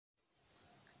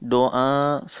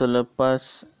Doa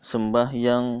selepas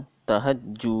sembahyang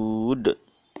tahajjud.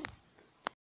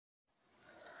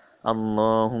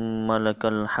 Allahumma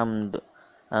lakal hamd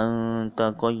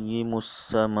anta qayyimus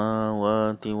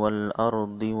samawati wal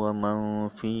ardi wa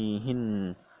man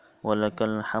fihin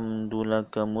walakal hamdu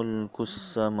laka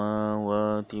mulkus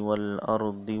samawati wal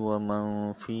ardi wa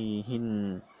man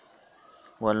fihin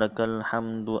walakal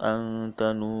hamdu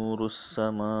anta nurus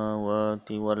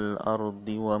samawati wal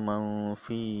ardi wa man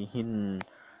fihin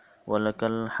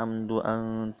walakal hamdu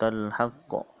antal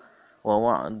haqq wa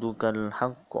wa'dukal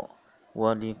haqq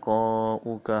wa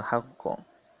liqa'uka haqq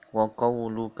wa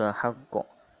qawluka haqq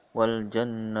wal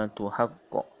jannatu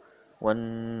haqq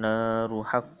wan naru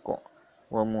haqq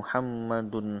wa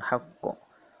muhammadun haqq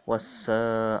was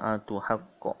sa'atu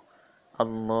haqq.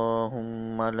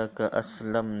 Allahumma laka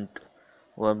aslamtu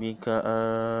wa bika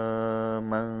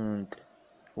amantu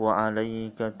wa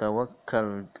alayka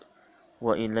tawakkaltu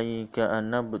wa ilayka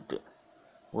anabtu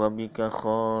wa bika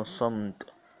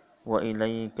khasamtu wa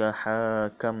ilayka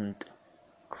hakamtu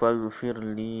faghfir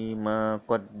li ma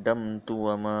qaddamtu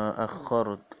wa ma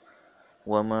akhartu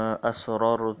wa ma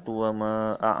asrartu wa ma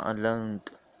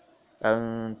a'lantu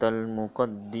antal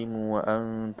muqaddimu wa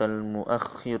antal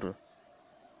muakhir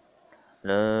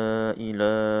la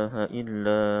ilaha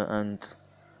illa anta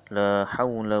la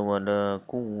hawla wa la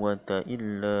quwwata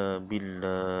illa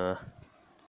billah.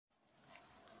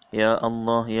 Ya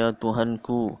Allah, ya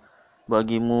Tuhanku,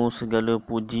 bagimu segala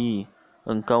puji.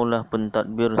 Engkaulah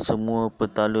pentadbir semua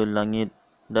petala langit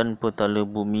dan petala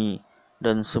bumi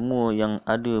dan semua yang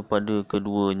ada pada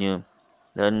keduanya.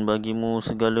 Dan bagimu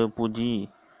segala puji.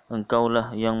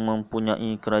 Engkaulah yang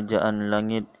mempunyai kerajaan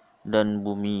langit dan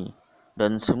bumi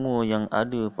dan semua yang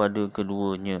ada pada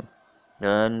keduanya.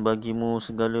 Dan bagimu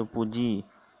segala puji,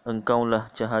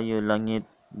 engkaulah cahaya langit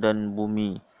dan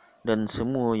bumi dan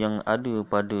semua yang ada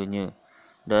padanya.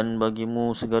 Dan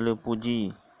bagimu segala puji,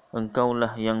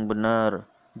 engkaulah yang benar,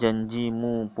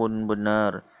 janjimu pun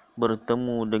benar,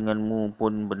 bertemu denganmu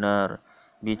pun benar,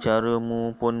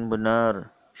 bicaramu pun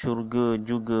benar, syurga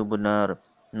juga benar,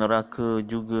 neraka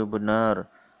juga benar,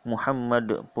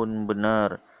 Muhammad pun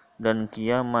benar, dan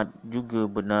kiamat juga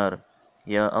benar.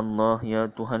 Ya Allah, ya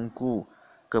Tuhanku,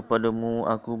 kepadamu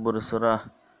aku berserah,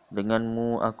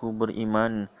 denganmu aku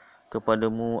beriman,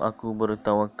 kepadamu aku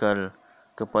bertawakal,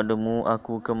 kepadamu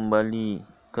aku kembali,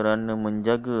 kerana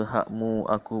menjaga hakmu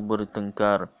aku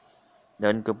bertengkar,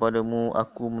 dan kepadamu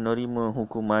aku menerima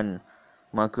hukuman.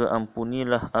 Maka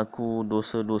ampunilah aku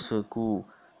dosa-dosaku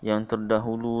yang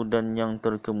terdahulu dan yang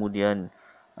terkemudian,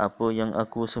 apa yang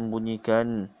aku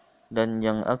sembunyikan dan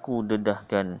yang aku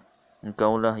dedahkan.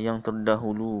 Engkaulah yang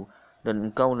terdahulu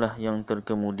dan engkaulah yang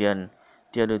terkemudian.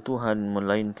 Tiada Tuhan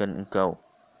melainkan engkau.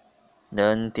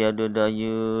 Dan tiada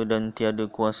daya dan tiada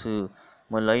kuasa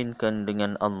melainkan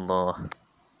dengan Allah.